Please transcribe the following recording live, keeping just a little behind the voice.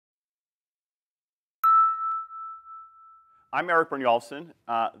I'm Erik Brynjolfsson.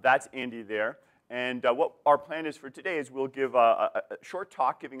 That's Andy there. And what our plan is for today is we'll give a short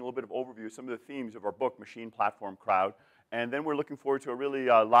talk giving a little bit of overview of some of the themes of our book, Machine Platform Crowd. And then we're looking forward to a really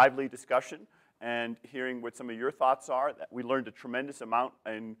lively discussion and hearing what some of your thoughts are. We learned a tremendous amount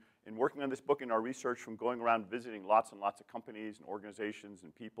in working on this book and our research from going around visiting lots and lots of companies and organizations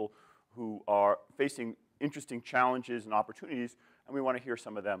and people who are facing interesting challenges and opportunities, and we want to hear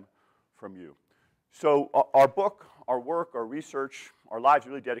some of them from you. So our book, our work, our research, our lives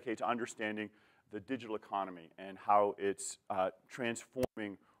really dedicate to understanding the digital economy and how it's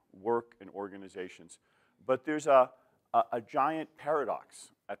transforming work and organizations. But there's a giant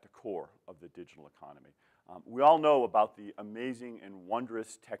paradox at the core of the digital economy. We all know about the amazing and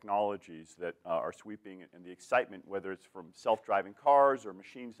wondrous technologies that are sweeping and the excitement, whether it's from self-driving cars or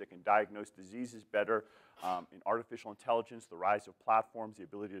machines that can diagnose diseases better, in artificial intelligence, the rise of platforms, the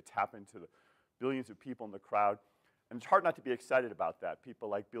ability to tap into the billions of people in the crowd. And it's hard not to be excited about that. People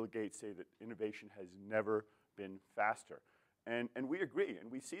like Bill Gates say that innovation has never been faster. And we agree,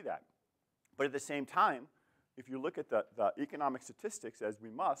 and we see that. But at the same time, if you look at the economic statistics, as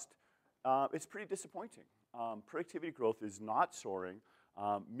we must, it's pretty disappointing. Productivity growth is not soaring.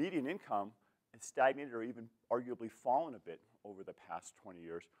 Median income is stagnated or even arguably fallen a bit over the past 20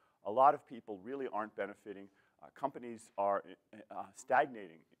 years. A lot of people really aren't benefiting. Companies are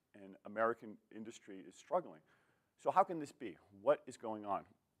stagnating, and American industry is struggling. So how can this be? What is going on?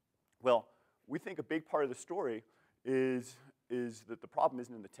 Well, we think a big part of the story is that the problem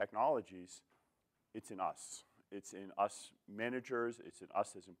isn't in the technologies, it's in us. It's in us managers, it's in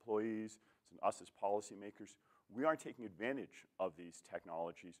us as employees, it's in us as policymakers. We aren't taking advantage of these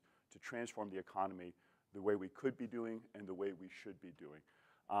technologies to transform the economy the way we could be doing and the way we should be doing.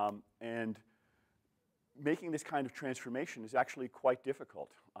 And making this kind of transformation is actually quite difficult.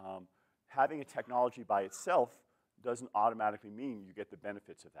 Having a technology by itself doesn't automatically mean you get the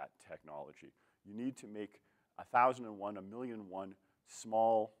benefits of that technology. You need to make 1,001, 1,000,001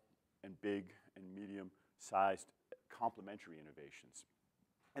 small and big and medium-sized complementary innovations.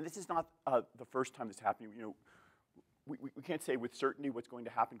 And this is not the first time this is happening. You know, we can't say with certainty what's going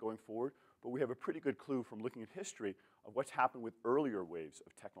to happen going forward, but we have a pretty good clue from looking at history of what's happened with earlier waves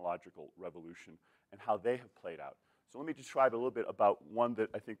of technological revolution and how they have played out. So let me describe a little bit about one that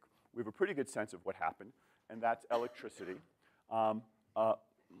I think we have a pretty good sense of what happened, and that's electricity.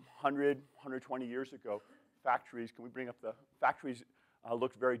 120 years ago, factories, can we bring up the factories,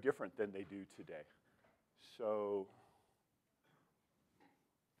 looked very different than they do today. So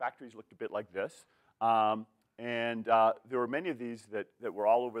factories looked a bit like this. And there were many of these that were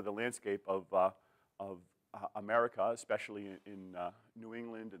all over the landscape of America, especially in New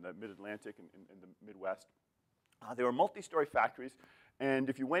England and the Mid-Atlantic and the Midwest. They were multi-story factories, and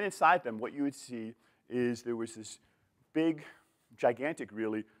if you went inside them, what you would see is there was this big, gigantic,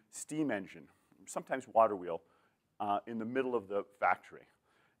 really, steam engine, sometimes water wheel, in the middle of the factory.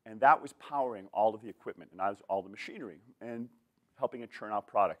 And that was powering all of the equipment, and that was all the machinery, and helping it churn out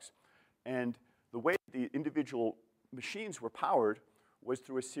products. And the way the individual machines were powered was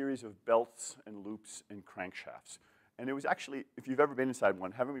through a series of belts and loops and crankshafts. And it was actually, if you've ever been inside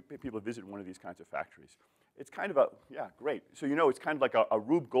one, having people visit one of these kinds of factories, it's kind of a, yeah, great. So you know it's kind of like a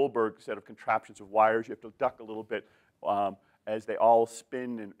Rube Goldberg set of contraptions of wires. You have to duck a little bit as they all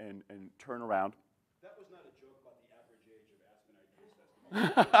spin and turn around. That was not a joke about the average age of Aspen Ideas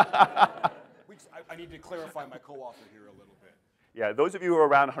Festival. I need to clarify my co-author here a little bit. Yeah, those of you who were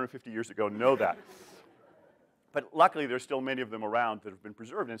around 150 years ago know that. But luckily, there's still many of them around that have been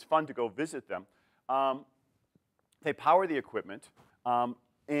preserved, and it's fun to go visit them. They power the equipment,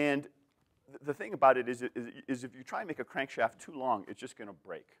 and the thing about it is if you try and make a crankshaft too long, it's just going to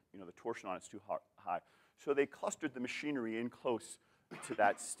break. You know, the torsion on it's too high. So they clustered the machinery in close to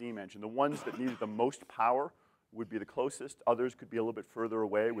that steam engine. The ones that needed the most power would be the closest. Others could be a little bit further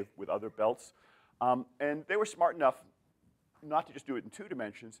away with other belts. And they were smart enough not to just do it in 2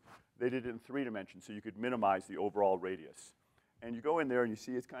 dimensions, they did it in 3 dimensions, so you could minimize the overall radius. And you go in there and you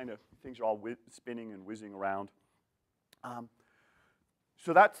see it's kind of, things are all spinning and whizzing around.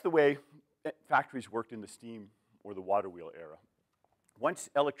 So that's the way factories worked in the steam or the water wheel era. Once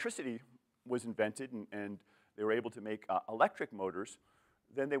electricity was invented and they were able to make electric motors,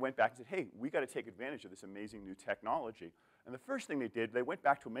 then they went back and said, hey, we got to take advantage of this amazing new technology. And the first thing they did, they went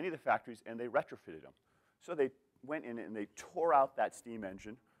back to many of the factories and they retrofitted them. So they went in and they tore out that steam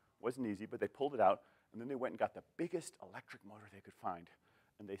engine. Wasn't easy, but they pulled it out, and then they went and got the biggest electric motor they could find,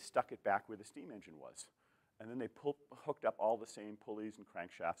 and they stuck it back where the steam engine was. And then they hooked up all the same pulleys and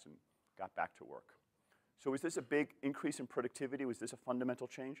crankshafts and got back to work. So was this a big increase in productivity? Was this a fundamental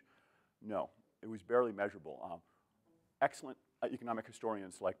change? No, it was barely measurable. excellent economic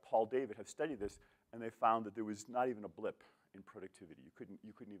historians like Paul David have studied this, and they found that there was not even a blip in productivity. You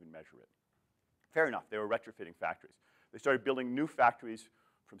couldn't even measure it. Fair enough, they were retrofitting factories. They started building new factories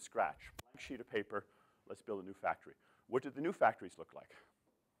from scratch. Blank sheet of paper, let's build a new factory. What did the new factories look like?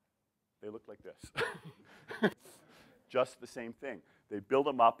 They looked like this. Just the same thing. They build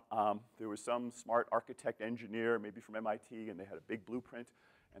them up. There was some smart architect engineer, maybe from MIT, and they had a big blueprint,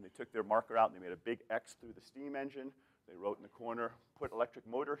 and they took their marker out, and they made a big X through the steam engine. They wrote in the corner, put electric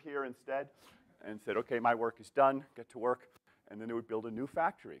motor here instead, and said, okay, my work is done, get to work. And then they would build a new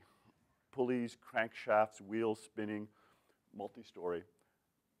factory. Pulleys, crankshafts, wheels spinning, multi-story.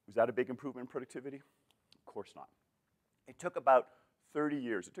 Was that a big improvement in productivity? Of course not. It took about 30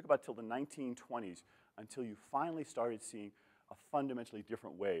 years. It took about till the 1920s until you finally started seeing a fundamentally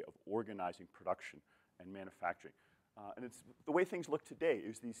different way of organizing production and manufacturing. And it's the way things look today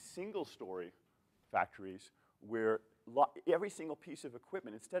is these single-story factories where every single piece of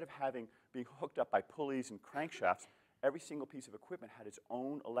equipment, instead of being hooked up by pulleys and crankshafts, every single piece of equipment had its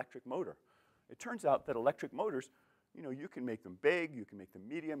own electric motor. It turns out that electric motors, you can make them big, you can make them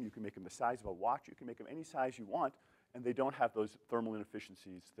medium, you can make them the size of a watch, you can make them any size you want, and they don't have those thermal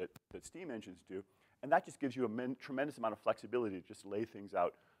inefficiencies that steam engines do. And that just gives you a tremendous amount of flexibility to just lay things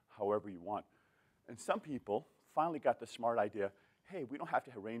out however you want. And some people finally got the smart idea, hey, we don't have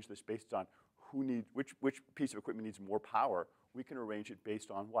to arrange this based on which piece of equipment needs more power. We can arrange it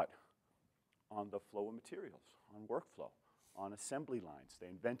based on what? On the flow of materials, on workflow, on assembly lines. They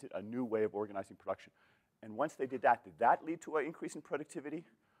invented a new way of organizing production. And once they did that lead to an increase in productivity?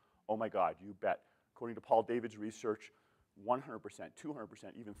 Oh my God, you bet. According to Paul David's research, 100%, 200%,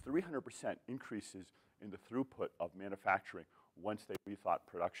 even 300% increases in the throughput of manufacturing once they rethought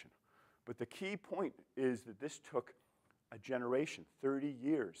production. But the key point is that this took a generation, 30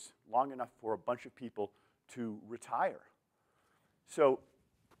 years, long enough for a bunch of people to retire. So,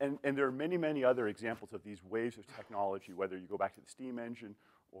 and there are many, many other examples of these waves of technology, whether you go back to the steam engine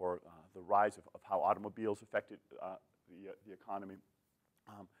or the rise of how automobiles affected the economy.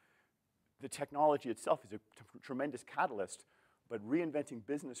 The technology itself is a tremendous catalyst, but reinventing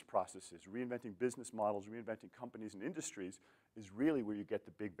business processes, reinventing business models, reinventing companies and industries is really where you get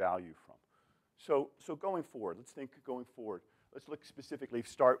the big value from. So going forward, let's think going forward. Let's look specifically,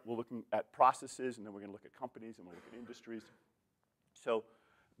 we're looking at processes, and then we're going to look at companies, and we'll look at industries. So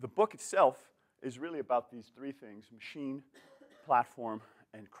the book itself is really about these three things: machine, platform,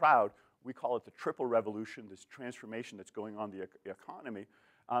 and crowd. We call it the triple revolution, this transformation that's going on in the economy.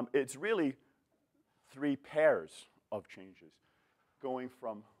 It's really three pairs of changes, going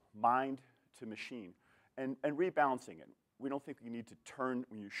from mind to machine, and rebalancing it. We don't think you need to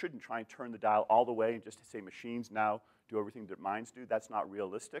you shouldn't try and turn the dial all the way and just say machines now do everything that minds do. That's not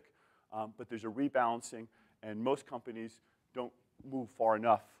realistic. But there's a rebalancing, and most companies don't move far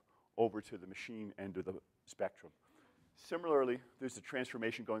enough over to the machine end of the spectrum. Similarly, there's a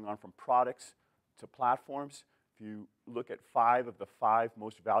transformation going on from products to platforms. If you look at 5 of the 5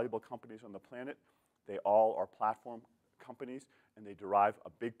 most valuable companies on the planet, they all are platform companies, and they derive a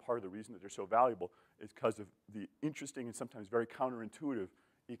big part of the reason that they're so valuable is because of the interesting and sometimes very counterintuitive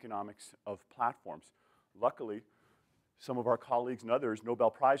economics of platforms. Luckily, some of our colleagues and others,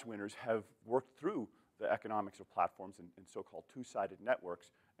 Nobel Prize winners, have worked through the economics of platforms and so-called two-sided networks,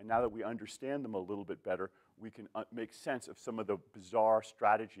 and now that we understand them a little bit better, we can make sense of some of the bizarre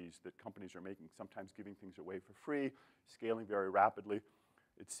strategies that companies are making, sometimes giving things away for free, scaling very rapidly.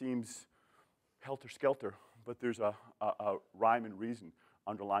 It seems helter-skelter, but there's a rhyme and reason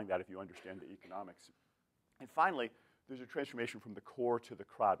underlying that if you understand the economics. And finally, there's a transformation from the core to the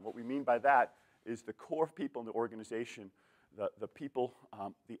crowd. And what we mean by that is the core people in the organization, the people,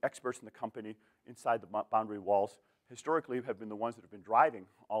 the experts in the company inside the boundary walls, historically have been the ones that have been driving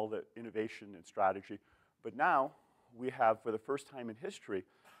all the innovation and strategy. But now we have, for the first time in history,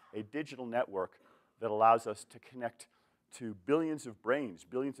 a digital network that allows us to connect to billions of brains,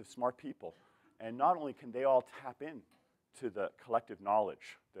 billions of smart people. And not only can they all tap in to the collective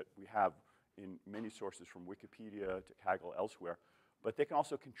knowledge that we have in many sources from Wikipedia to Kaggle elsewhere, but they can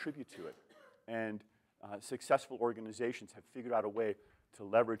also contribute to it. And successful organizations have figured out a way to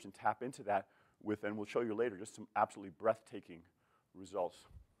leverage and tap into that with, and we'll show you later, just some absolutely breathtaking results.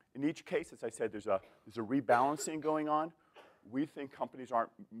 In each case, as I said, there's a rebalancing going on. We think companies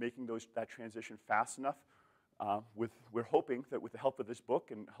aren't making that transition fast enough. We're hoping that with the help of this book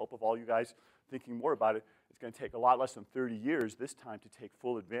and help of all you guys thinking more about it, it's going to take a lot less than 30 years this time to take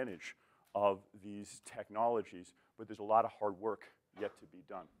full advantage of these technologies, but there's a lot of hard work yet to be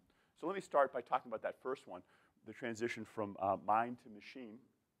done. So let me start by talking about that first one, the transition from mind to machine.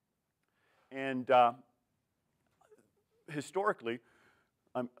 And historically,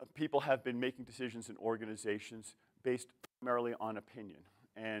 people have been making decisions in organizations based primarily on opinion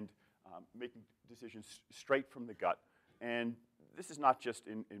and making decisions straight from the gut. And this is not just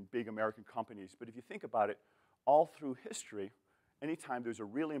in big American companies, but if you think about it, all through history, anytime there's a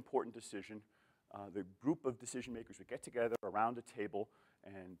really important decision, the group of decision makers would get together around a table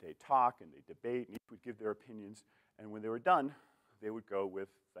and they talk and they debate and each would give their opinions. And when they were done, they would go with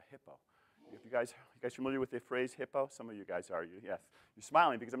the hippo. If you guys familiar with the phrase hippo? Some of you guys are. Yes. You're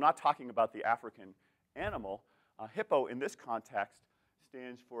smiling because I'm not talking about the African animal. Hippo in this context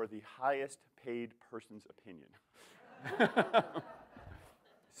stands for the highest paid person's opinion.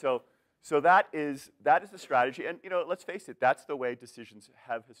 So that is the strategy, and let's face it, that's the way decisions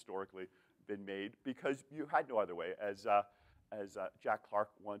have historically been made because you had no other way. As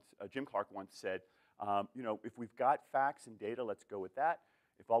Jim Clark once said, if we've got facts and data, let's go with that.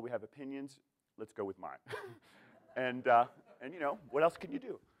 If all we have opinions, let's go with mine. and what else can you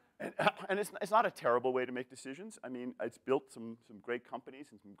do? And it's not a terrible way to make decisions. I mean, it's built some great companies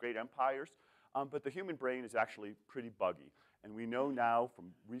and some great empires, but the human brain is actually pretty buggy. And we know now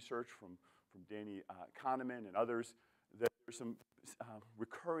from research from Danny Kahneman and others that there's some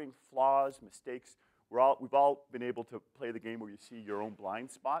recurring flaws, mistakes. We've all been able to play the game where you see your own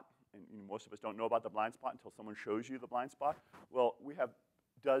blind spot, and most of us don't know about the blind spot until someone shows you the blind spot. Well, we have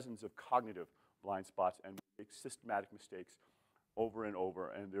dozens of cognitive blind spots and make systematic mistakes over and over,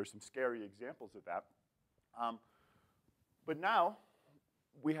 and there's some scary examples of that. But now,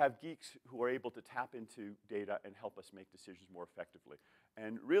 we have geeks who are able to tap into data and help us make decisions more effectively.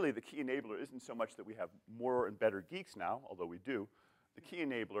 And really, the key enabler isn't so much that we have more and better geeks now, although we do. The key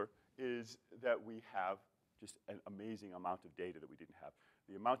enabler is that we have just an amazing amount of data that we didn't have.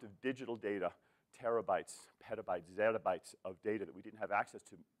 The amount of digital data, terabytes, petabytes, zettabytes of data that we didn't have access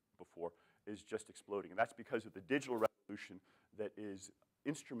to before is just exploding. And that's because of the digital revolution that is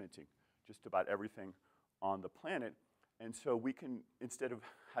instrumenting just about everything on the planet. And so we can, instead of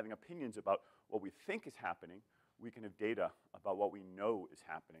having opinions about what we think is happening, we can have data about what we know is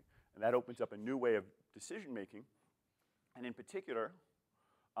happening. And that opens up a new way of decision making. And in particular,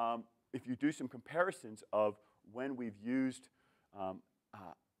 if you do some comparisons of when we've used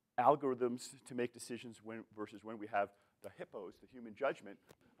algorithms to make decisions versus when we have the hippos, the human judgment,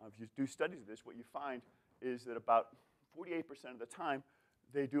 if you do studies of this, what you find is that about 48% of the time,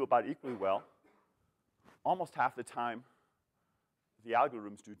 they do about equally well. Almost half the time, the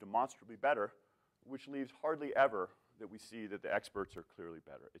algorithms do demonstrably better, which leaves hardly ever that we see that the experts are clearly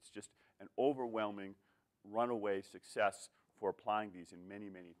better. It's just an overwhelming runaway success for applying these in many,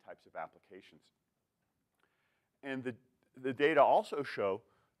 many types of applications. And the data also show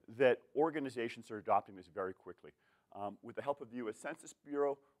that organizations are adopting this very quickly. With the help of the US Census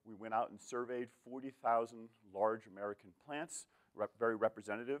Bureau, we went out and surveyed 40,000 large American plants, very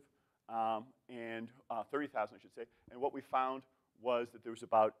representative, and 30,000, I should say. And what we found was that there was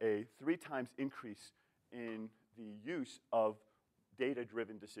about a 3 times increase in the use of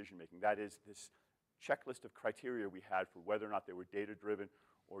data-driven decision-making. That is, this checklist of criteria we had for whether or not they were data-driven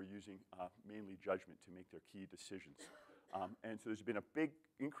or using mainly judgment to make their key decisions. And so there's been a big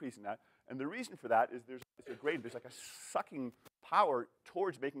increase in that. And the reason for that is there's like a sucking power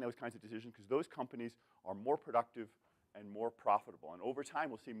towards making those kinds of decisions because those companies are more productive and more profitable. And over time,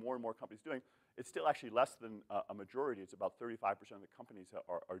 we'll see more and more companies doing. It's still actually less than a majority. It's about 35% of the companies that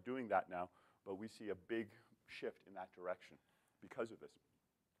are doing that now. But we see a big shift in that direction because of this.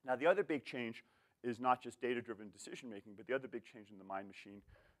 Now, the other big change is not just data-driven decision-making, but the other big change in the mind-machine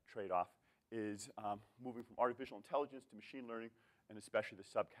trade-off is moving from artificial intelligence to machine learning, and especially the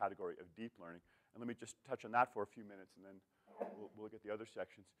subcategory of deep learning. And let me just touch on that for a few minutes, and then we'll look at the other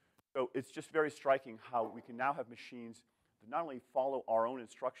sections. So it's just very striking how we can now have machines that not only follow our own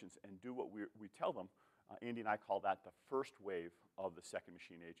instructions and do what we tell them. Andy and I call that the first wave of the second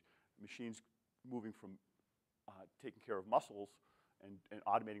machine age. Machines moving from taking care of muscles and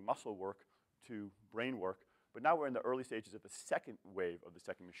automating muscle work to brain work. But now we're in the early stages of the second wave of the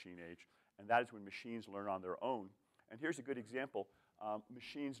second machine age, and that is when machines learn on their own. And here's a good example.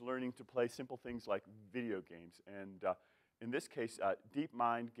 Machines learning to play simple things like video games. And in this case,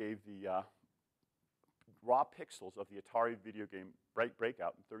 DeepMind gave the raw pixels of the Atari video game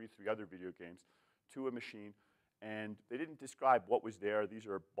Breakout and 33 other video games to a machine. And they didn't describe what was there. These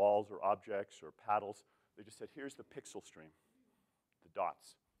are balls or objects or paddles. They just said, here's the pixel stream, the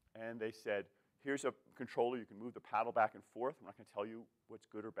dots. And they said, here's a controller. You can move the paddle back and forth. I'm not going to tell you what's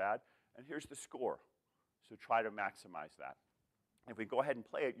good or bad. And here's the score. So try to maximize that. If we go ahead and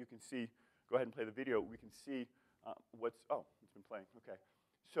play it, you can see, go ahead and play the video. We can see it's been playing. OK.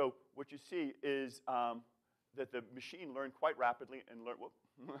 So what you see is that the machine learned quite rapidly and learned,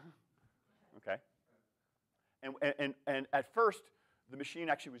 whoop, okay. And at first, the machine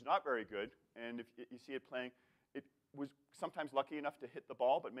actually was not very good, and if you see it playing, it was sometimes lucky enough to hit the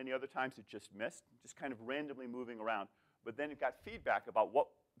ball, but many other times it just missed, just kind of randomly moving around. But then it got feedback about what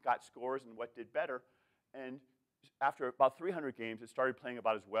got scores and what did better, and after about 300 games, it started playing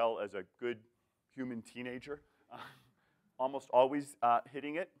about as well as a good human teenager, almost always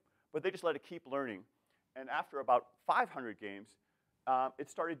hitting it, but they just let it keep learning. And after about 500 games, it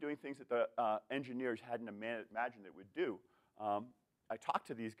started doing things that the engineers hadn't imagined it would do. I talked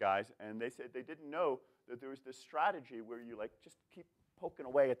to these guys, and they said they didn't know that there was this strategy where you like just keep poking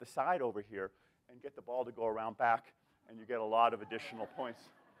away at the side over here and get the ball to go around back, and you get a lot of additional points.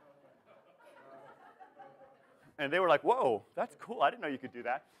 And they were like, whoa, that's cool. I didn't know you could do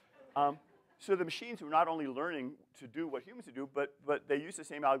that. So the machines were not only learning to do what humans do, but they use the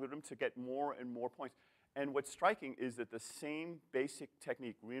same algorithm to get more and more points. And what's striking is that the same basic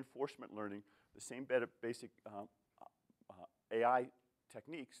technique, reinforcement learning, the same basic AI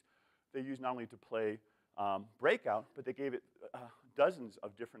techniques, they use not only to play Breakout, but they gave it dozens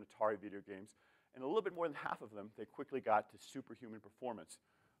of different Atari video games. And a little bit more than half of them, they quickly got to superhuman performance.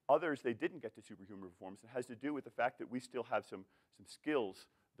 Others, they didn't get to superhuman performance. It has to do with the fact that we still have some skills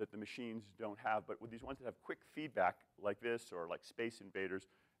that the machines don't have. But with these ones that have quick feedback like this or like Space Invaders,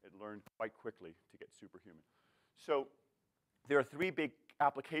 it learned quite quickly to get superhuman. So there are three big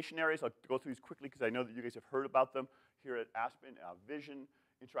application areas. I'll go through these quickly because I know that you guys have heard about them here at Aspen. Vision,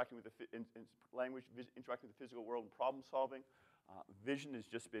 interacting with the language, interacting with the physical world, and problem solving. Vision has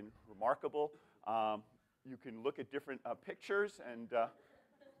just been remarkable. You can look at different pictures, and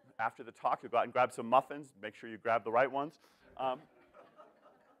after the talk, you'll go out and grab some muffins. Make sure you grab the right ones.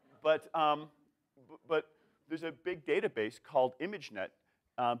 But there's a big database called ImageNet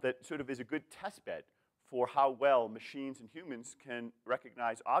that sort of is a good test bed for how well machines and humans can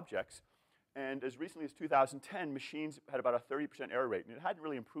recognize objects. And as recently as 2010, machines had about a 30% error rate, and it hadn't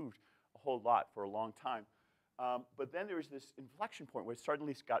really improved a whole lot for a long time. But then there was this inflection point where it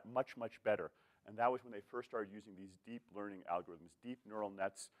suddenly got much, much better. And that was when they first started using these deep learning algorithms, deep neural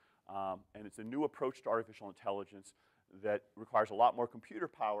nets. And it's a new approach to artificial intelligence that requires a lot more computer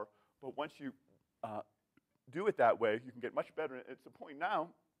power. But once you do it that way, you can get much better. It's the point now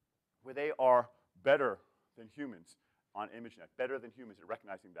where they are better than humans on ImageNet, better than humans at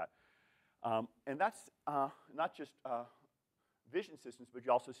recognizing that. And that's not just vision systems, but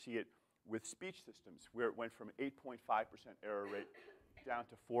you also see it with speech systems, where it went from 8.5% error rate down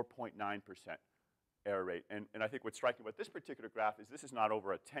to 4.9% error rate. And I think what's striking about this particular graph is this is not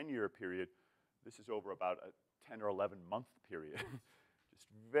over a 10-year period. This is over about a 10 or 11-month period. Just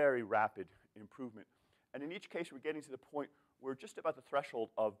very rapid improvement. And in each case, we're getting to the point where we're just about the threshold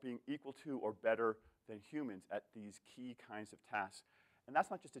of being equal to or better than humans at these key kinds of tasks. And that's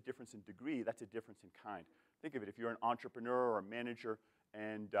not just a difference in degree, that's a difference in kind. Think of it, if you're an entrepreneur or a manager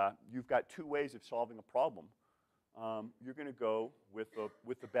and you've got two ways of solving a problem, you're going to go with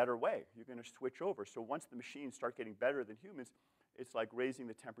the better way. You're going to switch over. So once the machines start getting better than humans, it's like raising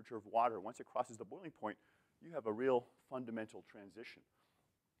the temperature of water. Once it crosses the boiling point, you have a real fundamental transition.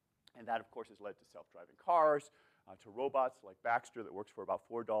 And that, of course, has led to self-driving cars, to robots like Baxter that works for about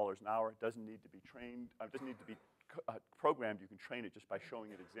 $4 an hour. It doesn't need to be trained, it doesn't need to be programmed. You can train it just by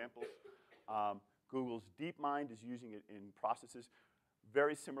showing it examples. Google's DeepMind is using it in processes.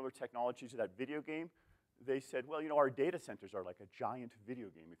 Very similar technology to that video game. They said, well, you know, our data centers are like a giant video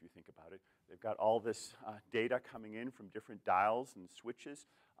game, if you think about it. They've got all this data coming in from different dials and switches.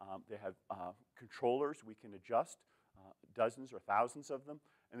 They have controllers we can adjust, dozens or thousands of them.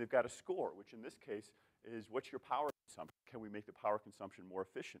 And they've got a score, which in this case is what's your power consumption? Can we make the power consumption more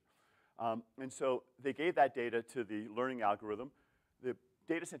efficient? And so they gave that data to the learning algorithm. The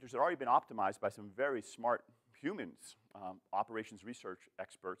data centers had already been optimized by some very smart humans, operations research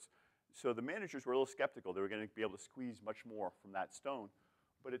experts. So the managers were a little skeptical. They were going to be able to squeeze much more from that stone.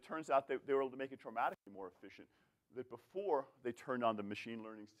 But it turns out that they were able to make it dramatically more efficient. That before they turned on the machine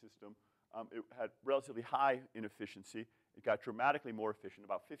learning system, it had relatively high inefficiency. It got dramatically more efficient,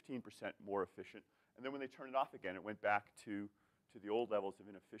 about 15% more efficient. And then when they turned it off again, it went back to the old levels of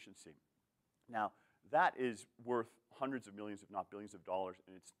inefficiency. Now, that is worth hundreds of millions, if not billions of dollars.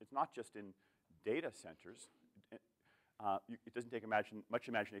 And it's not just in data centers. It doesn't take much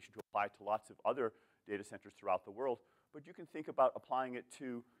imagination to apply to lots of other data centers throughout the world. But you can think about applying it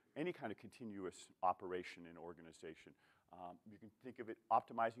to any kind of continuous operation in an organization. You can think of it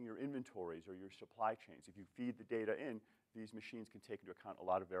optimizing your inventories or your supply chains. If you feed the data in, these machines can take into account a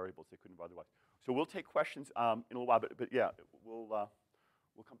lot of variables they couldn't have otherwise. So we'll take questions in a little while, but yeah, we'll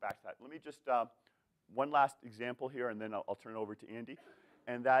come back to that. Let me just one last example here, and then I'll turn it over to Andy,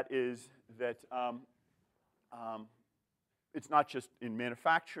 and that is that it's not just in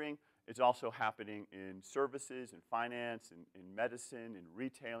manufacturing, it's also happening in services, in finance, in medicine, in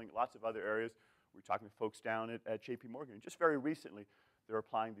retailing, lots of other areas. We're talking to folks down at JP Morgan, and just very recently, they're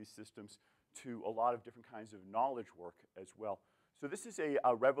applying these systems to a lot of different kinds of knowledge work as well. So this is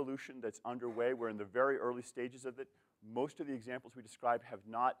a revolution that's underway. We're in the very early stages of it. Most of the examples we described have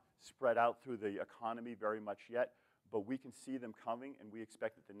not spread out through the economy very much yet, but we can see them coming, and we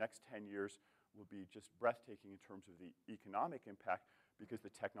expect that the next 10 years will be just breathtaking in terms of the economic impact because the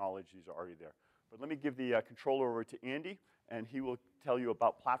technologies are already there. But let me give the controller over to Andy, and he will tell you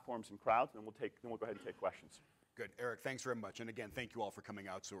about platforms and crowds, and then we'll go ahead and take questions. Good. Erik, thanks very much. And again, thank you all for coming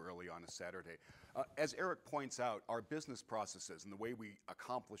out so early on a Saturday. As Erik points out, our business processes and the way we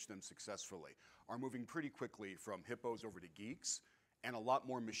accomplish them successfully are moving pretty quickly from hippos over to geeks, and a lot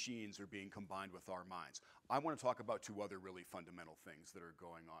more machines are being combined with our minds. I want to talk about two other really fundamental things that are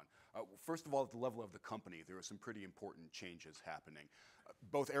going on. First of all, at the level of the company, there are some pretty important changes happening.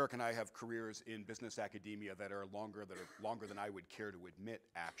 Both Erik and I have careers in business academia that are longer than I would care to admit,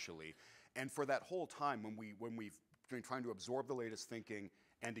 actually. And for that whole time, when we've been trying to absorb the latest thinking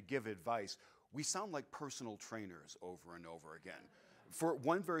and to give advice, we sound like personal trainers over and over again. For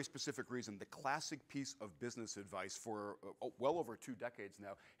one very specific reason, the classic piece of business advice for well over 2 decades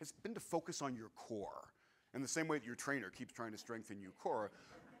now has been to focus on your core. In the same way that your trainer keeps trying to strengthen your core,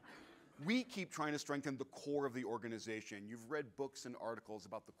 we keep trying to strengthen the core of the organization. You've read books and articles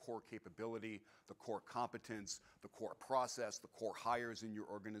about the core capability, the core competence, the core process, the core hires in your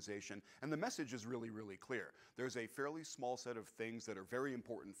organization, and the message is really, really clear. There's a fairly small set of things that are very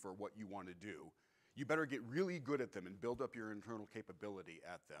important for what you want to do. You better get really good at them and build up your internal capability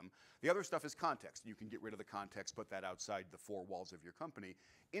at them. The other stuff is context. You can get rid of the context, put that outside the 4 walls of your company.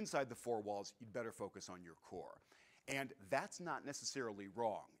 Inside the 4 walls, you'd better focus on your core. And that's not necessarily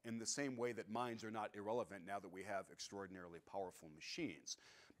wrong, in the same way that minds are not irrelevant now that we have extraordinarily powerful machines.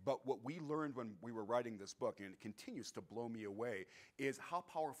 But what we learned when we were writing this book, and it continues to blow me away, is how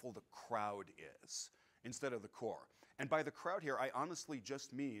powerful the crowd is instead of the core. And by the crowd here, I honestly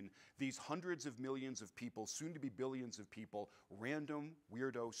just mean these hundreds of millions of people, soon to be billions of people, random,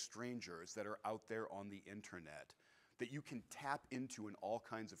 weirdo strangers that are out there on the internet that you can tap into in all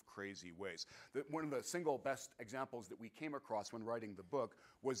kinds of crazy ways. One of the single best examples that we came across when writing the book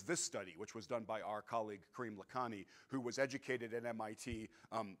was this study, which was done by our colleague Karim Lakhani, who was educated at MIT,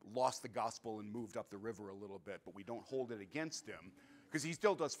 lost the gospel and moved up the river a little bit, but we don't hold it against him, because he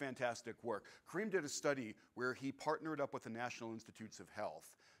still does fantastic work. Karim did a study where he partnered up with the National Institutes of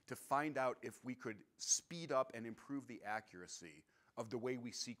Health to find out if we could speed up and improve the accuracy of the way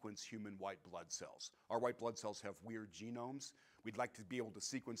we sequence human white blood cells. Our white blood cells have weird genomes. We'd like to be able to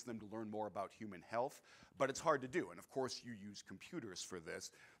sequence them to learn more about human health, but it's hard to do. And of course, you use computers for this.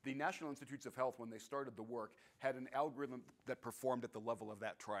 The National Institutes of Health, when they started the work, had an algorithm that performed at the level of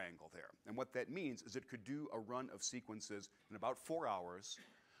that triangle there. And what that means is it could do a run of sequences in about 4 hours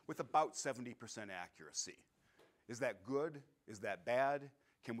with about 70% accuracy. Is that good? Is that bad?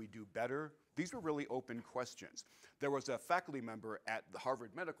 Can we do better? These were really open questions. There was a faculty member at the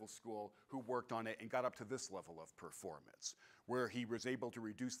Harvard Medical School who worked on it and got up to this level of performance, where he was able to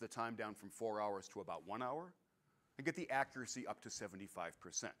reduce the time down from 4 hours to about 1 hour and get the accuracy up to 75%.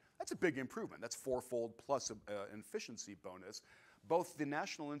 That's a big improvement. That's 4-fold plus an efficiency bonus. Both the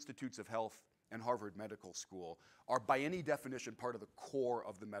National Institutes of Health and Harvard Medical School are by any definition part of the core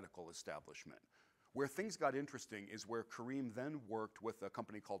of the medical establishment. Where things got interesting is where Karim then worked with a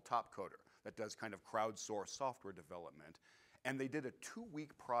company called Topcoder that does kind of crowdsourced software development. And they did a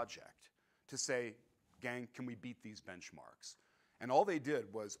 2-week project to say, gang, can we beat these benchmarks? And all they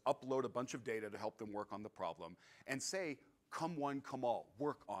did was upload a bunch of data to help them work on the problem and say, come one, come all,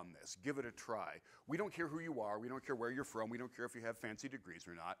 work on this, give it a try. We don't care who you are, we don't care where you're from, we don't care if you have fancy degrees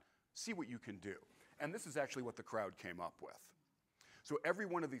or not, see what you can do. And this is actually what the crowd came up with. So every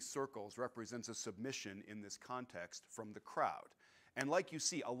one of these circles represents a submission in this context from the crowd. And like you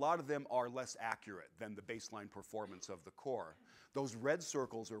see, a lot of them are less accurate than the baseline performance of the core. Those red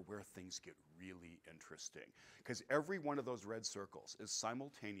circles are where things get really interesting, because every one of those red circles is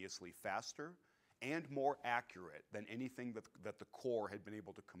simultaneously faster and more accurate than anything that the core had been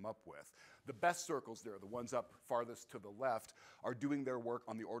able to come up with. The best circles there, the ones up farthest to the left, are doing their work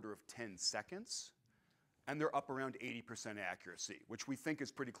on the order of 10 seconds. And they're up around 80% accuracy, which we think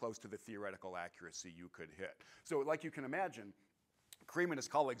is pretty close to the theoretical accuracy you could hit. So like you can imagine, Karim and his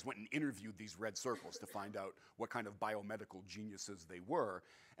colleagues went and interviewed these red circles to find out what kind of biomedical geniuses they were.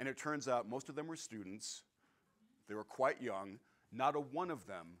 And it turns out most of them were students. They were quite young. Not a one of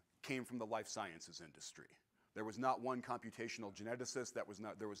them came from the life sciences industry. There was not one computational geneticist,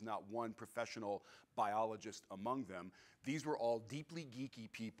 there was not one professional biologist among them. These were all deeply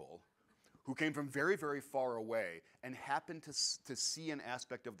geeky people who came from very, very far away and happened to see an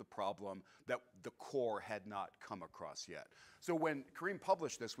aspect of the problem that the core had not come across yet. So when Kareem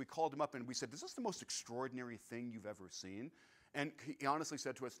published this, we called him up and we said, is this the most extraordinary thing you've ever seen? And he honestly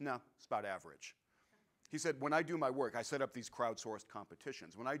said to us, no, it's about average. He said, when I do my work, I set up these crowdsourced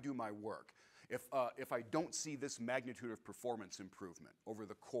competitions. When I do my work, if I don't see this magnitude of performance improvement over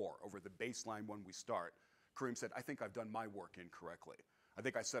the core, over the baseline when we start, Kareem said, I think I've done my work incorrectly. I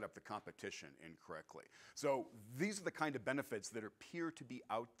think I set up the competition incorrectly. So these are the kind of benefits that appear to be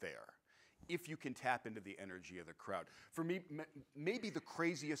out there if you can tap into the energy of the crowd. For me, maybe the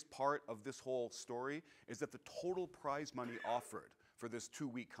craziest part of this whole story is that the total prize money offered for this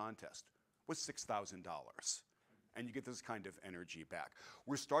 2-week contest was $6,000. And you get this kind of energy back.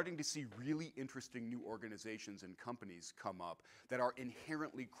 We're starting to see really interesting new organizations and companies come up that are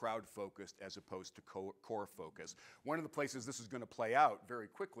inherently crowd-focused as opposed to core-focused. One of the places this is going to play out very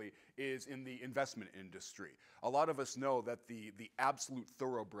quickly is in the investment industry. A lot of us know that the absolute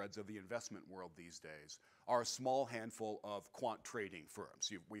thoroughbreds of the investment world these days are a small handful of quant trading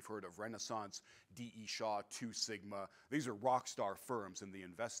firms. We've heard of Renaissance, D.E. Shaw, Two Sigma. These are rock star firms in the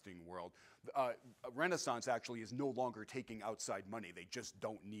investing world. Renaissance actually is no longer taking outside money. They just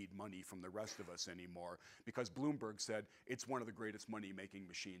don't need money from the rest of us anymore because Bloomberg said it's one of the greatest money-making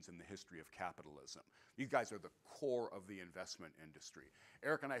machines in the history of capitalism. These guys are the core of the investment industry.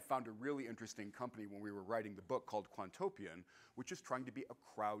 Erik and I found a really interesting company when we were writing the book called Quantopian, which is trying to be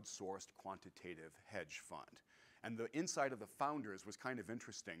a crowdsourced quantitative hedge fund. And the inside of the founders was kind of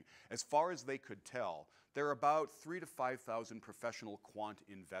interesting. As far as they could tell, there are about 3,000 to 5,000 professional quant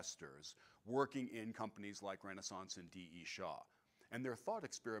investors working in companies like Renaissance and D.E. Shaw. And their thought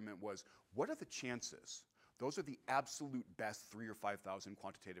experiment was, what are the chances? Those are the absolute best 3,000 or 5,000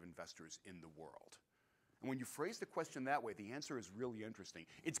 quantitative investors in the world. And when you phrase the question that way, the answer is really interesting.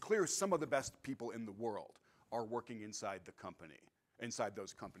 It's clear some of the best people in the world are working inside the company, inside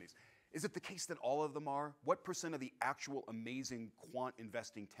those companies. Is it the case that all of them are? What percent of the actual amazing quant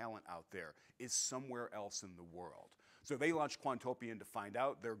investing talent out there is somewhere else in the world? So they launched Quantopian to find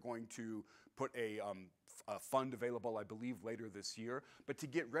out. They're going to put a fund available, I believe, later this year. But to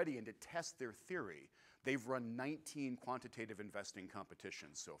get ready and to test their theory, they've run 19 quantitative investing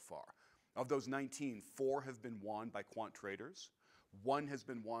competitions so far. Of those 19, 4 have been won by quant traders. 1 has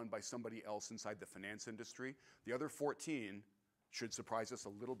been won by somebody else inside the finance industry. The other 14, should surprise us a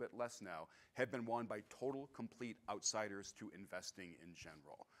little bit less now, have been won by total, complete outsiders to investing in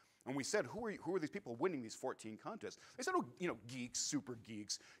general. And we said, who are these people winning these 14 contests? They said, oh, geeks, super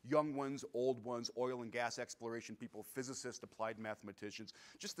geeks, young ones, old ones, oil and gas exploration people, physicists, applied mathematicians,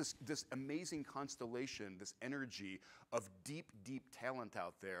 just this amazing constellation, this energy of deep, deep talent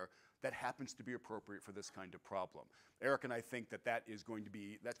out there that happens to be appropriate for this kind of problem. Erik and I think that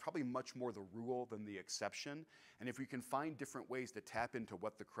that's probably much more the rule than the exception. And if we can find different ways to tap into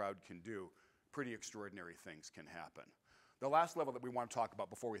what the crowd can do, pretty extraordinary things can happen. The last level that we want to talk about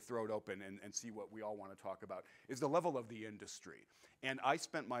before we throw it open and see what we all want to talk about is the level of the industry. And I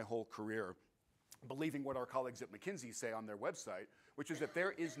spent my whole career believing what our colleagues at McKinsey say on their website, which is that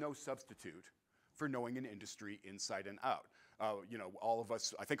there is no substitute for knowing an industry inside and out. All of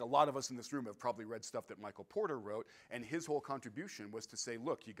us, I think a lot of us in this room have probably read stuff that Michael Porter wrote, and his whole contribution was to say,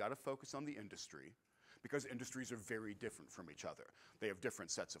 look, you got to focus on the industry, because industries are very different from each other. They have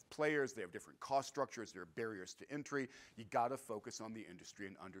different sets of players, they have different cost structures, there are barriers to entry. You gotta focus on the industry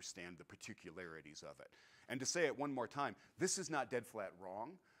and understand the particularities of it. And to say it one more time, this is not dead flat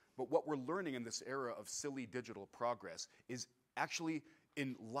wrong, but what we're learning in this era of silly digital progress is actually,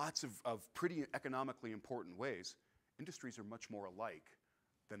 in lots of pretty economically important ways, industries are much more alike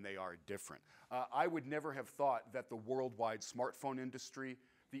than they are different. I would never have thought that the worldwide smartphone industry,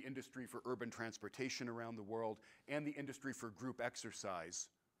 the industry for urban transportation around the world, and the industry for group exercise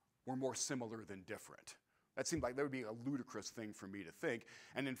were more similar than different. That seemed like that would be a ludicrous thing for me to think.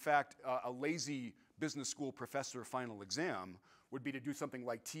 And in fact, a lazy business school professor final exam would be to do something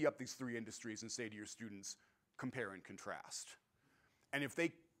like tee up these 3 industries and say to your students, compare and contrast. And if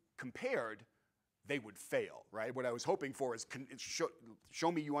they compared, they would fail, right? What I was hoping for is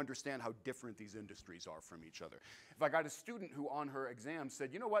show me you understand how different these industries are from each other. If I got a student who on her exam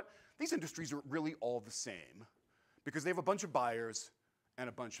said, you know what, these industries are really all the same because they have a bunch of buyers and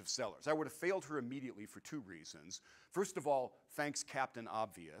a bunch of sellers, I would have failed her immediately for 2 reasons. First of all, thanks Captain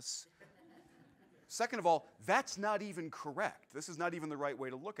Obvious. Second of all, that's not even correct. This is not even the right way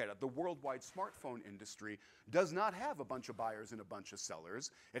to look at it. The worldwide smartphone industry does not have a bunch of buyers and a bunch of sellers.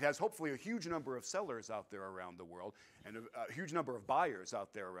 It has hopefully a huge number of sellers out there around the world, and a huge number of buyers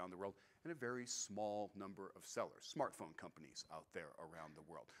out there around the world, and a very small number of sellers, smartphone companies out there around the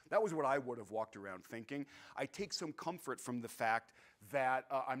world. That was what I would have walked around thinking. I take some comfort from the fact that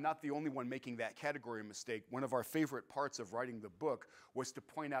I'm not the only one making that category mistake. One of our favorite parts of writing the book was to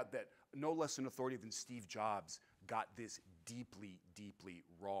point out that no less an authority than Steve Jobs got this deeply, deeply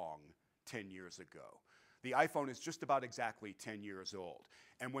wrong 10 years ago. The iPhone is just about exactly 10 years old.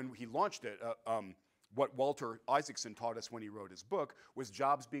 And when he launched it, what Walter Isaacson taught us when he wrote his book was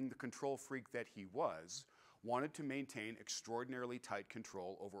Jobs, being the control freak that he was, wanted to maintain extraordinarily tight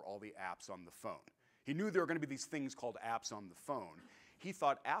control over all the apps on the phone. He knew there were going to be these things called apps on the phone. He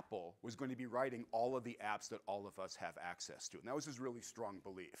thought Apple was going to be writing all of the apps that all of us have access to. And that was his really strong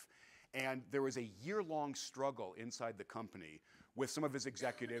belief. And there was a year-long struggle inside the company with some of his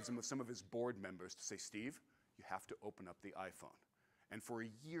executives and with some of his board members to say, Steve, you have to open up the iPhone. And for a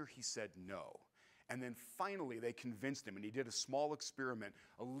year, he said no. And then finally, they convinced him, and he did a small experiment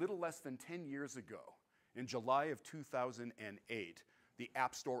a little less than 10 years ago. In July of 2008, the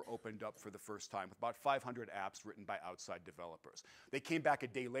App Store opened up for the first time with about 500 apps written by outside developers. They came back a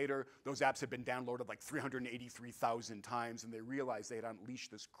day later. Those apps had been downloaded like 383,000 times, and they realized they had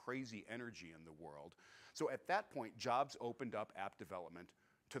unleashed this crazy energy in the world. So at that point, Jobs opened up app development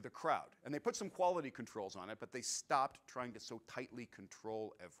to the crowd. And they put some quality controls on it, but they stopped trying to so tightly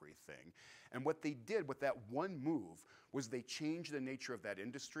control everything. And what they did with that one move was they changed the nature of that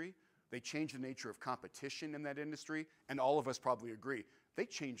industry. They changed the nature of competition in that industry, and all of us probably agree, they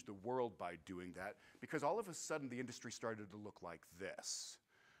changed the world by doing that, because all of a sudden the industry started to look like this,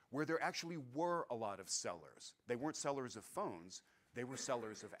 where there actually were a lot of sellers. They weren't sellers of phones, they were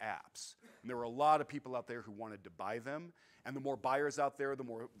sellers of apps. And there were a lot of people out there who wanted to buy them, and the more buyers out there, the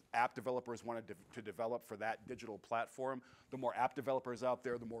more app developers wanted to develop for that digital platform. The more app developers out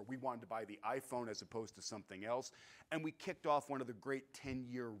there, the more we wanted to buy the iPhone as opposed to something else. And we kicked off one of the great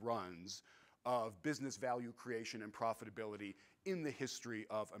 10-year runs of business value creation and profitability in the history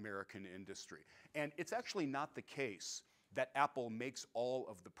of American industry. And it's actually not the case that Apple makes all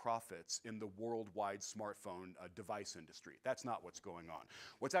of the profits in the worldwide smartphone device industry. That's not what's going on.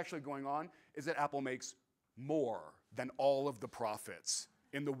 What's actually going on is that Apple makes more than all of the profits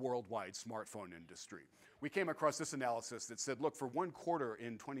in the worldwide smartphone industry. We came across this analysis that said, look, for one quarter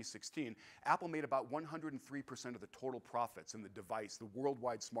in 2016, Apple made about 103% of the total profits in the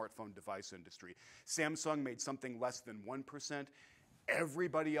worldwide smartphone device industry. Samsung made something less than 1%.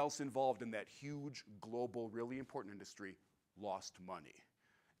 Everybody else involved in that huge, global, really important industry lost money.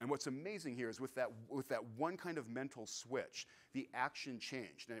 And what's amazing here is with that one kind of mental switch, the action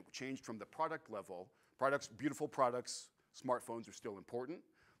changed. And it changed from the product level. Beautiful products, smartphones are still important.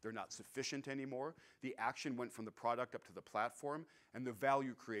 They're not sufficient anymore. The action went from the product up to the platform, and the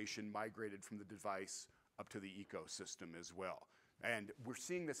value creation migrated from the device up to the ecosystem as well. And we're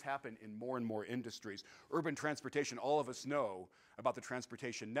seeing this happen in more and more industries. Urban transportation, all of us know about the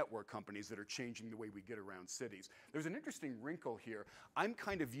transportation network companies that are changing the way we get around cities. There's an interesting wrinkle here. I'm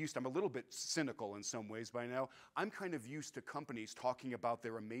a little bit cynical in some ways by now. I'm kind of used to companies talking about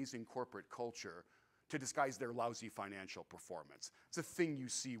their amazing corporate culture to disguise their lousy financial performance. It's a thing you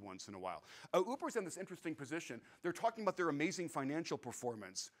see once in a while. Uber's in this interesting position. They're talking about their amazing financial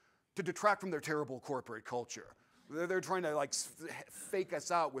performance to detract from their terrible corporate culture. They're trying to fake us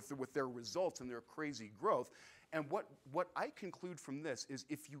out with their results and their crazy growth. And what I conclude from this is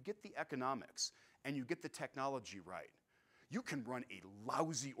if you get the economics and you get the technology right, you can run a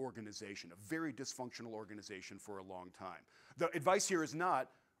lousy organization, a very dysfunctional organization for a long time. The advice here is not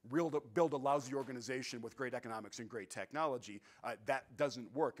build a lousy organization with great economics and great technology. That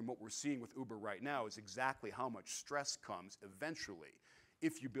doesn't work. And what we're seeing with Uber right now is exactly how much stress comes eventually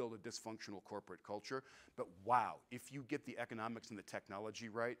if you build a dysfunctional corporate culture. But wow, if you get the economics and the technology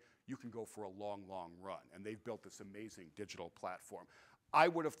right, you can go for a long, long run. And they've built this amazing digital platform. I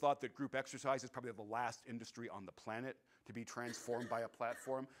would have thought that group exercise is probably the last industry on the planet to be transformed by a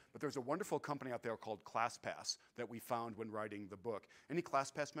platform. But there's a wonderful company out there called ClassPass that we found when writing the book. Any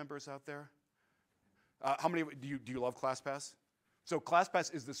ClassPass members out there? How many do you love ClassPass? So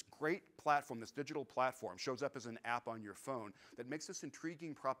ClassPass is this great platform, this digital platform, shows up as an app on your phone that makes this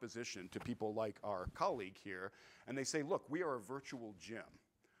intriguing proposition to people like our colleague here. And they say, look, we are a virtual gym.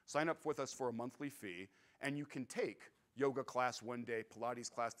 Sign up with us for a monthly fee, and you can take yoga class one day,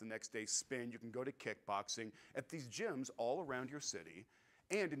 Pilates class the next day, spin. You can go to kickboxing at these gyms all around your city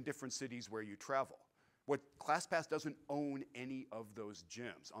and in different cities where you travel. What ClassPass doesn't own any of those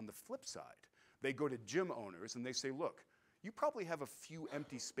gyms. On the flip side, They go to gym owners and they say, look, you probably have a few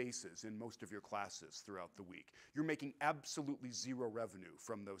empty spaces in most of your classes throughout the week. You're making absolutely zero revenue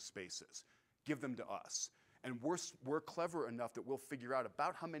from those spaces. Give them to us. And we're clever enough that we'll figure out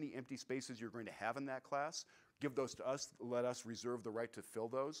about how many empty spaces you're going to have in that class, give those to us, let us reserve the right to fill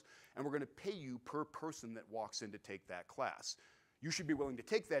those, and we're going to pay you per person that walks in to take that class. You should be willing to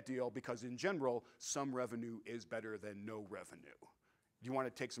take that deal because in general, some revenue is better than no revenue. Do you want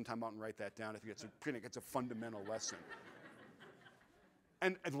to take some time out and write that down? I think it's a fundamental lesson.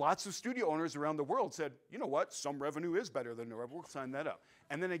 And lots of studio owners around the world said, you know what, some revenue is better than no revenue, we'll sign that up.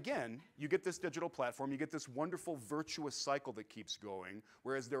 And then again, you get this digital platform, you get this wonderful virtuous cycle that keeps going,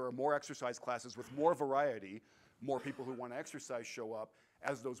 whereas there are more exercise classes with more variety, more people who want to exercise show up.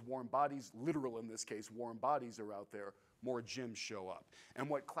 As those warm bodies, literal in this case, warm bodies are out there, more gyms show up. And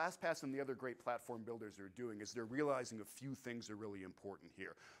what ClassPass and the other great platform builders are doing is they're realizing a few things are really important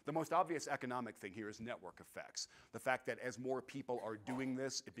here. The most obvious economic thing here is network effects. The fact that as more people are doing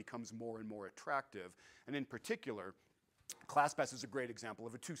this, it becomes more and more attractive. And in particular, ClassPass is a great example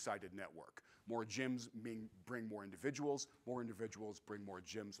of a two-sided network. More gyms bring more individuals bring more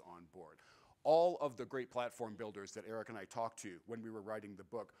gyms on board. All of the great platform builders that Erik and I talked to when we were writing the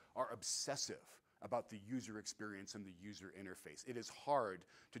book are obsessive about the user experience and the user interface. It is hard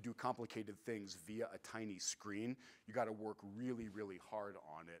to do complicated things via a tiny screen. You got to work really, really hard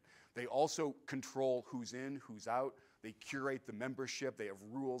on it. They also control who's in, who's out. They curate the membership. They have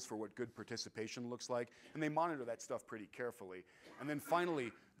rules for what good participation looks like. And they monitor that stuff pretty carefully. And then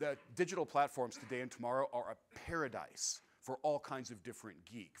finally, the digital platforms today and tomorrow are a paradise for all kinds of different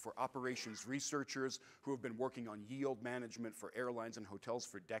geek, for operations researchers who have been working on yield management for airlines and hotels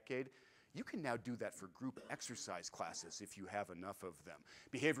for decades. You can now do that for group exercise classes if you have enough of them.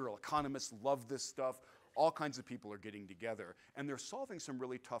 Behavioral economists love this stuff. All kinds of people are getting together, and they're solving some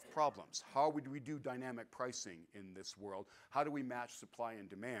really tough problems. How would we do dynamic pricing in this world? How do we match supply and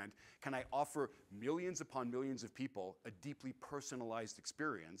demand? Can I offer millions upon millions of people a deeply personalized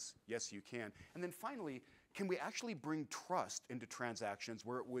experience? Yes, you can. And then finally, can we actually bring trust into transactions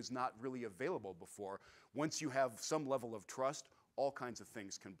where it was not really available before? Once you have some level of trust, all kinds of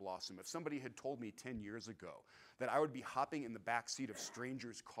things can blossom. If somebody had told me 10 years ago that I would be hopping in the backseat of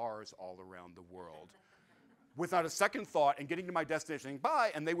strangers' cars all around the world without a second thought and getting to my destination saying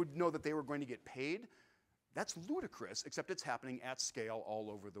bye, and they would know that they were going to get paid, that's ludicrous, except it's happening at scale all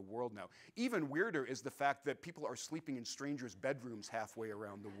over the world now. Even weirder is the fact that people are sleeping in strangers' bedrooms halfway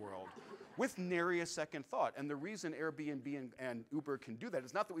around the world with nary a second thought. And the reason Airbnb and Uber can do that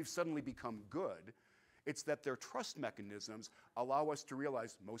is not that we've suddenly become good. It's that their trust mechanisms allow us to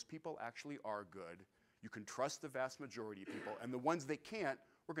realize most people actually are good. You can trust the vast majority of people, and the ones that can't,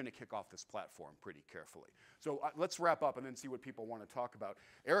 we're going to kick off this platform pretty carefully. So let's wrap up and then see what people want to talk about.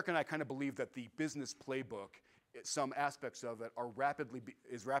 Erik and I kind of believe that the business playbook, some aspects of it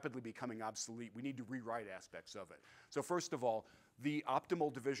is rapidly becoming obsolete. We need to rewrite aspects of it. So first of all, the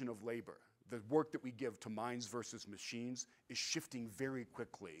optimal division of labor, the work that we give to minds versus machines, is shifting very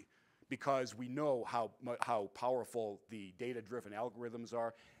quickly, because we know how powerful the data-driven algorithms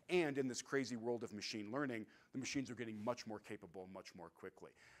are, and in this crazy world of machine learning, the machines are getting much more capable much more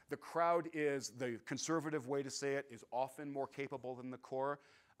quickly. The crowd is, the conservative way to say it, is often more capable than the core.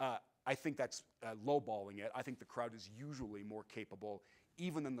 I think that's lowballing it. I think the crowd is usually more capable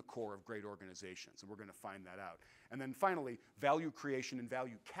even than the core of great organizations, and we're going to find that out. And then finally, value creation and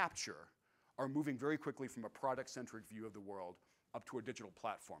value capture are moving very quickly from a product-centric view of the world up to a digital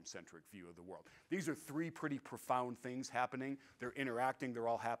platform-centric view of the world. These are three pretty profound things happening. They're interacting, they're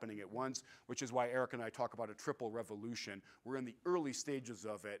all happening at once, which is why Erik and I talk about a triple revolution. We're in the early stages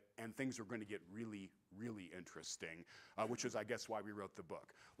of it, and things are going to get really, really interesting, which is, I guess, why we wrote the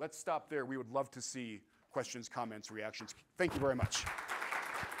book. Let's stop there. We would love to see questions, comments, reactions. Thank you very much.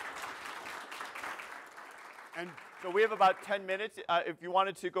 And so we have about 10 minutes. If you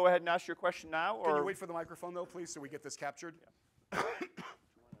wanted to go ahead and ask your question now, or can you wait for the microphone, though, please, so we get this captured? Yeah.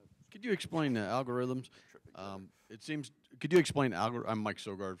 Could you explain algorithms? Could you explain I'm Mike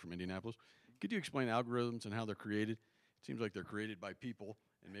Sogard from Indianapolis. Could you explain algorithms and how they're created? It seems like they're created by people,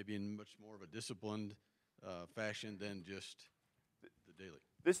 and maybe in much more of a disciplined fashion than just the daily.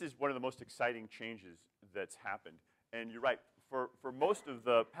 This is one of the most exciting changes that's happened. And you're right, for most of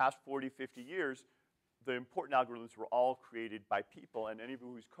the past 40, 50 years, the important algorithms were all created by people, and any of you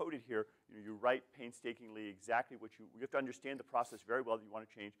who's coded here, you write painstakingly exactly what you have to understand the process very well that you want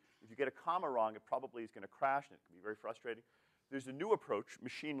to change. If you get a comma wrong, it probably is going to crash, and it can be very frustrating. There's a new approach,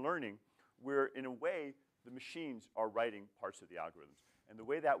 machine learning, where in a way, the machines are writing parts of the algorithms. And the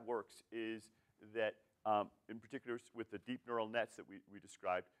way that works is that in particular with the deep neural nets that we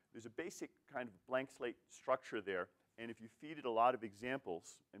described, there's a basic kind of blank slate structure there. And if you feed it a lot of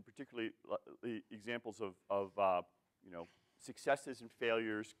examples, and particularly the examples of successes and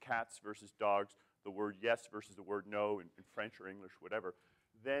failures, cats versus dogs, the word yes versus the word no in French or English, whatever,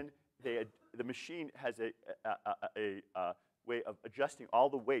 then the machine has a way of adjusting all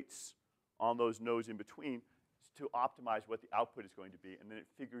the weights on those no's in between to optimize what the output is going to be. And then it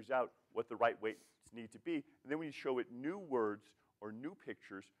figures out what the right weights need to be. And then when you show it new words or new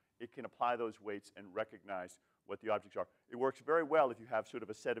pictures, it can apply those weights and recognize what the objects are. It works very well if you have sort of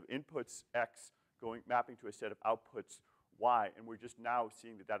a set of inputs X mapping to a set of outputs Y, and we're just now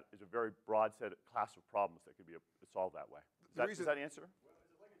seeing that is a very broad class of problems that could be solved that way. Does that answer?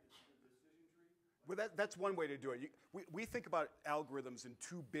 Well, that's one way to do it. We think about algorithms in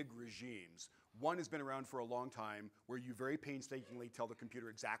two big regimes. One has been around for a long time, where you very painstakingly tell the computer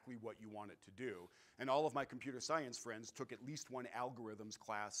exactly what you want it to do. And all of my computer science friends took at least one algorithms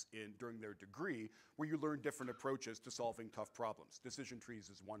class during their degree, where you learn different approaches to solving tough problems. Decision trees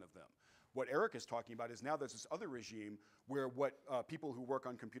is one of them. What Erik is talking about is now there's this other regime where what people who work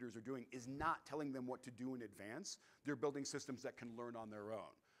on computers are doing is not telling them what to do in advance. They're building systems that can learn on their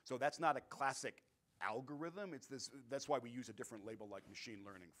own. So that's not a classic algorithm. That's why we use a different label like machine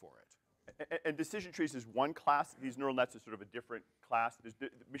learning for it. And decision trees is one class. These neural nets are sort of a different class.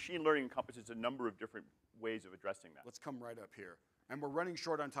 Machine learning encompasses a number of different ways of addressing that. Let's come right up here. And we're running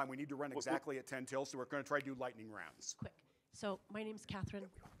short on time. We need to run exactly at 10 till, so we're going to try to do lightning rounds. Quick. So my name's Catherine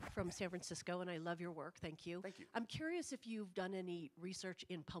from San Francisco, and I love your work. Thank you. Thank you. I'm curious if you've done any research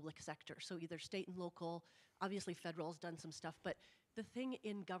in public sector, so either state and local. Obviously, federal's done some stuff, but the thing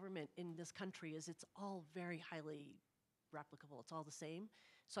in government in this country is it's all very highly replicable. It's all the same.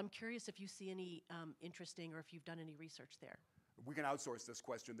 So I'm curious if you see any interesting, or if you've done any research there. We can outsource this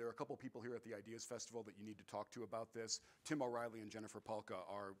question. There are a couple people here at the Ideas Festival that you need to talk to about this. Tim O'Reilly and Jennifer Palka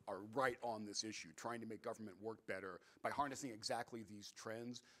are right on this issue, trying to make government work better by harnessing exactly these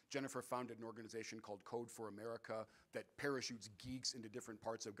trends. Jennifer founded an organization called Code for America that parachutes geeks into different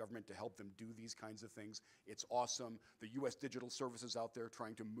parts of government to help them do these kinds of things. It's awesome. The U.S. Digital Services out there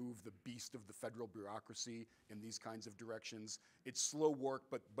trying to move the beast of the federal bureaucracy in these kinds of directions. It's slow work,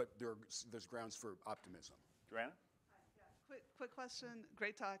 but there's grounds for optimism. Joanna? Quick question,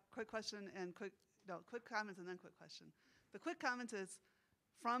 great talk, quick question, and quick comments and then quick question. The quick comment is,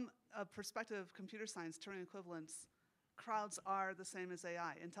 from a perspective of computer science, Turing equivalence, crowds are the same as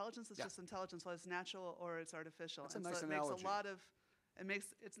AI. Intelligence is just intelligence, whether it's natural or it's artificial. That's a nice analogy. Makes a lot of,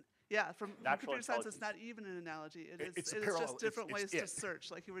 from Natural computer science, it's not even an analogy. It's just different ways to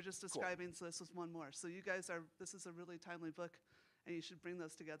search, like you were just describing, cool. So this was one more. So you guys this is a really timely book, and you should bring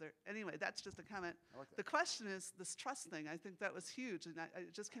those together. Anyway, that's just a comment. I like that. The question is this trust thing. I think that was huge, and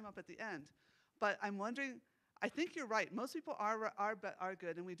it just came up at the end. But I'm wondering, I think you're right. Most people are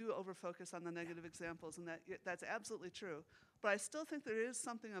good, and we do over-focus on the negative examples, and that's absolutely true. But I still think there is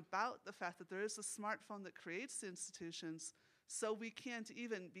something about the fact that there is a smartphone that creates the institutions, so we can't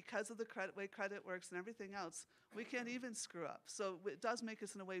even, because of the way credit works and everything else, we can't even screw up. So it does make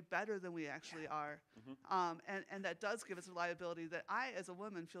us in a way better than we actually are. Mm-hmm. And that does give us reliability that I, as a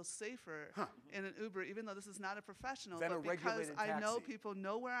woman, feel safer in an Uber, even though this is not a professional, but because I know people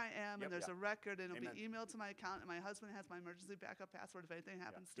know where I am, and there's a record, and it'll be emailed to my account, and my husband has my emergency backup password if anything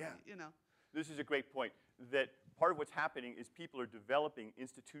happens to me, This is a great point, that part of what's happening is people are developing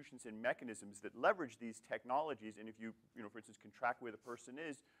institutions and mechanisms that leverage these technologies, and if you for instance, can track where the person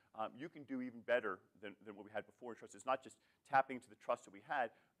is, you can do even better than what we had before in trust. It's not just tapping into the trust that we had,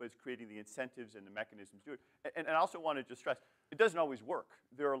 but it's creating the incentives and the mechanisms to do it. And I also want to just stress, it doesn't always work.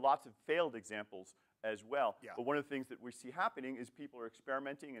 There are lots of failed examples as well. Yeah. But one of the things that we see happening is people are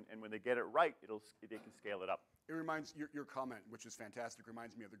experimenting, and when they get it right, they can scale it up. It reminds, your comment, which is fantastic,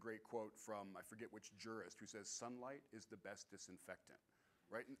 reminds me of the great quote from, I forget which jurist, who says, sunlight is the best disinfectant,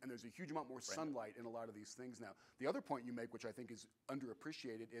 right? And there's a huge amount more sunlight in a lot of these things now. The other point you make, which I think is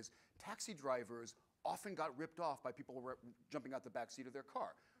underappreciated, is taxi drivers often got ripped off by people jumping out the back seat of their car.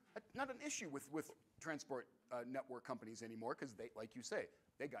 Not an issue with transport network companies anymore, because they, like you say,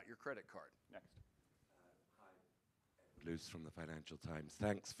 they got your credit card. Next. Luce from the Financial Times.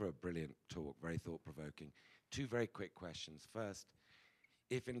 Thanks for a brilliant talk, very thought-provoking. Two very quick questions. First,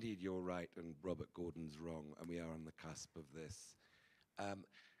 if indeed you're right and Robert Gordon's wrong, and we are on the cusp of this,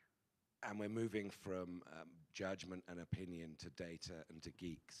 and we're moving from judgment and opinion to data and to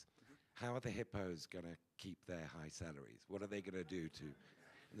geeks, how are the hippos going to keep their high salaries? What are they going to do to?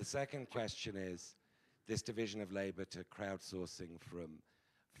 And the second question is this division of labor to crowdsourcing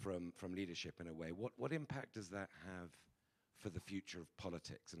from leadership in a way. What impact does that have for the future of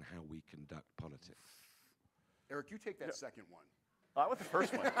politics and how we conduct politics? Erik, you take that second one. I want the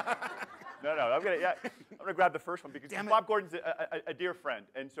first one. No, I'm gonna grab the first one because Bob Gordon's a dear friend,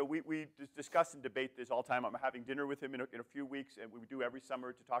 and so we discuss and debate this all the time. I'm having dinner with him in a few weeks, and we do every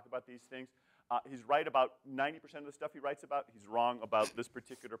summer to talk about these things. He's right about 90% of the stuff he writes about. He's wrong about this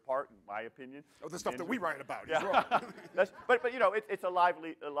particular part, in my opinion. Oh, the stuff that we write about. Yeah. He's wrong. but you know, it's a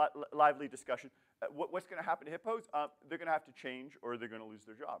lively discussion. What's going to happen to hippos? They're going to have to change, or they're going to lose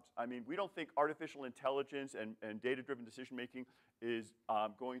their jobs. I mean, we don't think artificial intelligence and data-driven decision making is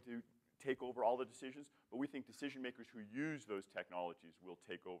going to take over all the decisions, but we think decision makers who use those technologies will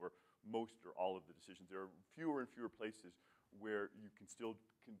take over most or all of the decisions. There are fewer and fewer places where you can still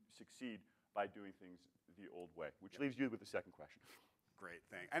succeed by doing things the old way, which leaves you with the second question. Great,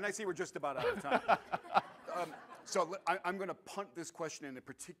 thanks. And I see we're just about out of time. So I'm going to punt this question in a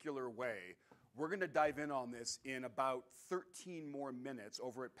particular way. We're going to dive in on this in about 13 more minutes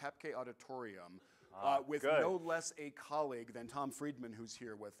over at Papke Auditorium with no less a colleague than Tom Friedman, who's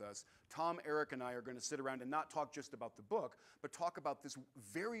here with us. Tom, Erik, and I are going to sit around and not talk just about the book, but talk about this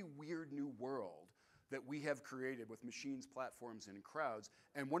very weird new world that we have created with machines, platforms, and crowds.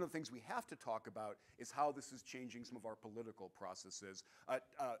 And one of the things we have to talk about is how this is changing some of our political processes.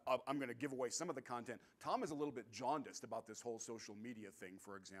 I'm going to give away some of the content. Tom is a little bit jaundiced about this whole social media thing,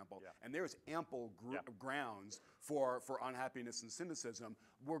 for example, and there's ample grounds for unhappiness and cynicism.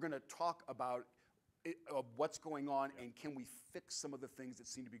 We're going to talk about what's going on, and can we fix some of the things that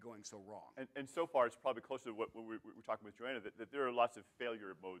seem to be going so wrong? And so far, it's probably closer to what we were talking with Joanna, that there are lots of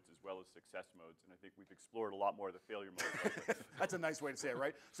failure modes as well as success modes, and I think we've explored a lot more of the failure modes. That's a nice way to say it,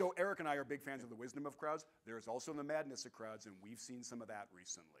 right? So Erik and I are big fans of the wisdom of crowds. There's also the madness of crowds, and we've seen some of that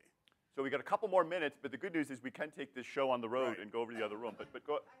recently. So we got a couple more minutes, but the good news is we can take this show on the road and go over to the other room. But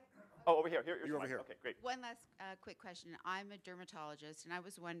go. Oh, over here. You're over here. Okay, great. One last quick question. I'm a dermatologist, and I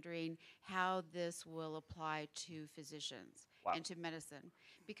was wondering how this will apply to physicians and to medicine,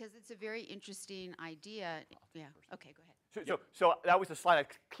 because it's a very interesting idea. Yeah. Okay, go ahead. So that was a slide I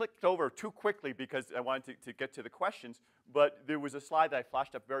clicked over too quickly because I wanted to get to the questions, but there was a slide that I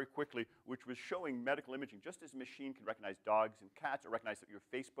flashed up very quickly, which was showing medical imaging. Just as a machine can recognize dogs and cats or recognize your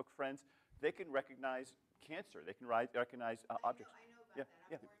Facebook friends, they can recognize cancer. They can recognize objects. I know about that.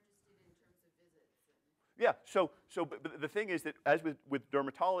 I'm more interested in terms of visits. Yeah, but the thing is that as with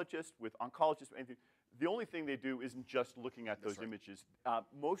dermatologists, with oncologists, anything, the only thing they do isn't just looking at those images.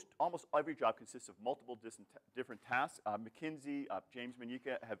 Almost every job consists of multiple different tasks. McKinsey, James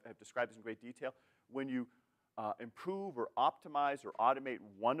Manyika have described this in great detail. When you improve or optimize or automate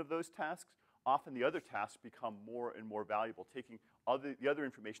one of those tasks, often the other tasks become more and more valuable, taking the other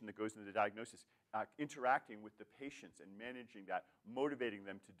information that goes into the diagnosis, interacting with the patients and managing that, motivating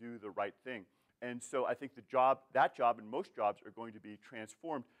them to do the right thing. And so I think that job and most jobs are going to be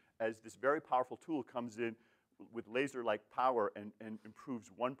transformed as this very powerful tool comes in with laser-like power and improves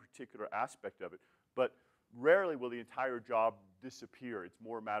one particular aspect of it. But rarely will the entire job disappear. It's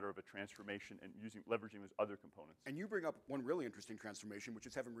more a matter of a transformation and leveraging those other components. And you bring up one really interesting transformation, which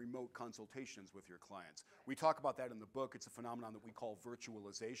is having remote consultations with your clients. We talk about that in the book. It's a phenomenon that we call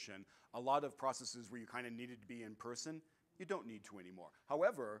virtualization. A lot of processes where you kind of needed to be in person, you don't need to anymore.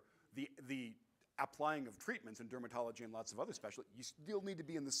 However, the applying of treatments in dermatology and lots of other specialties, you still need to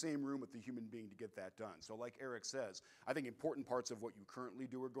be in the same room with the human being to get that done. So like Erik says, I think important parts of what you currently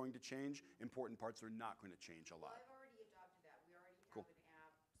do are going to change. Important parts are not going to change a lot. Well, I've already adopted that. We already have an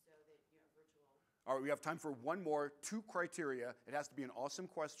app so that, virtual. All right, we have time for one more. 2 criteria. It has to be an awesome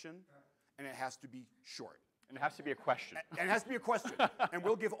question, and it has to be short. And it has to be a question. And it has to be a question. And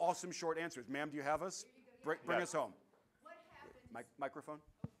we'll give awesome short answers. Ma'am, do you have us? Bring us home. What happened? Microphone.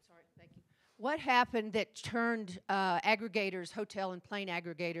 Sorry, thank you. What happened that turned aggregators, hotel and plane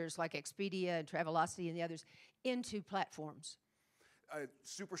aggregators like Expedia and Travelocity and the others, into platforms?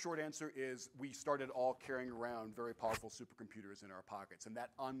 Super short answer is we started all carrying around very powerful supercomputers in our pockets, and that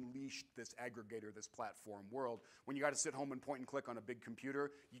unleashed this aggregator, this platform world. When you got to sit home and point and click on a big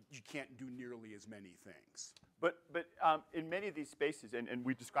computer, you can't do nearly as many things. But in many of these spaces, and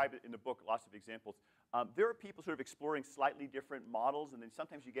we describe it in the book, lots of examples, there are people sort of exploring slightly different models, and then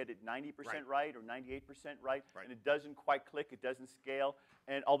sometimes you get it 90% right or 98% right, and it doesn't quite click, it doesn't scale.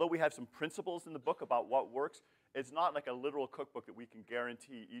 And although we have some principles in the book about what works, it's not like a literal cookbook that we can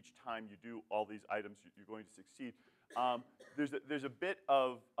guarantee each time you do all these items you're going to succeed. There's a bit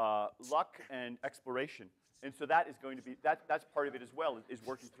of luck and exploration, and so that is going to be, that's part of it as well, is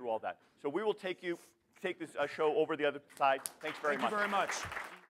working through all that. So we will take this show over the other side. Thanks very much. Thank you very much.